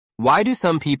Why do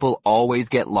some people always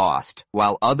get lost,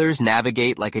 while others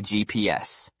navigate like a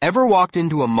GPS? Ever walked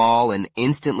into a mall and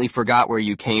instantly forgot where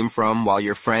you came from while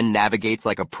your friend navigates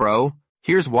like a pro?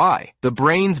 Here's why. The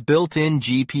brain's built-in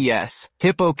GPS,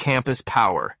 hippocampus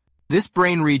power. This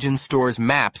brain region stores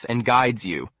maps and guides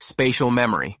you, spatial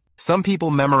memory. Some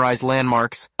people memorize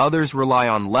landmarks, others rely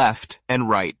on left and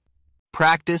right.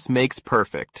 Practice makes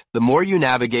perfect. The more you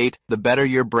navigate, the better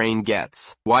your brain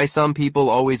gets. Why some people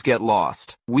always get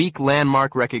lost. Weak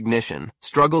landmark recognition.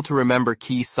 Struggle to remember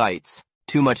key sites.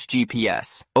 Too much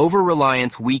GPS.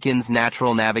 Over-reliance weakens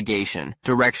natural navigation.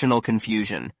 Directional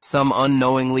confusion. Some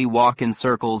unknowingly walk in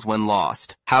circles when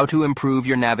lost. How to improve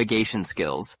your navigation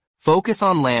skills. Focus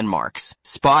on landmarks.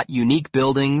 Spot unique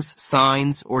buildings,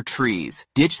 signs, or trees.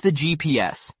 Ditch the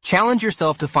GPS. Challenge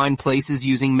yourself to find places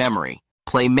using memory.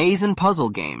 Play maze and puzzle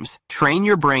games. Train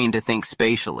your brain to think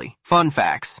spatially. Fun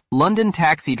facts. London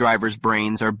taxi drivers'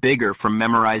 brains are bigger from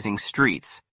memorizing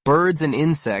streets. Birds and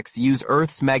insects use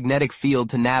Earth's magnetic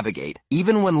field to navigate.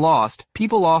 Even when lost,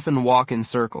 people often walk in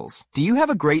circles. Do you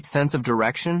have a great sense of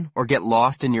direction or get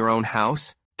lost in your own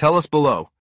house? Tell us below.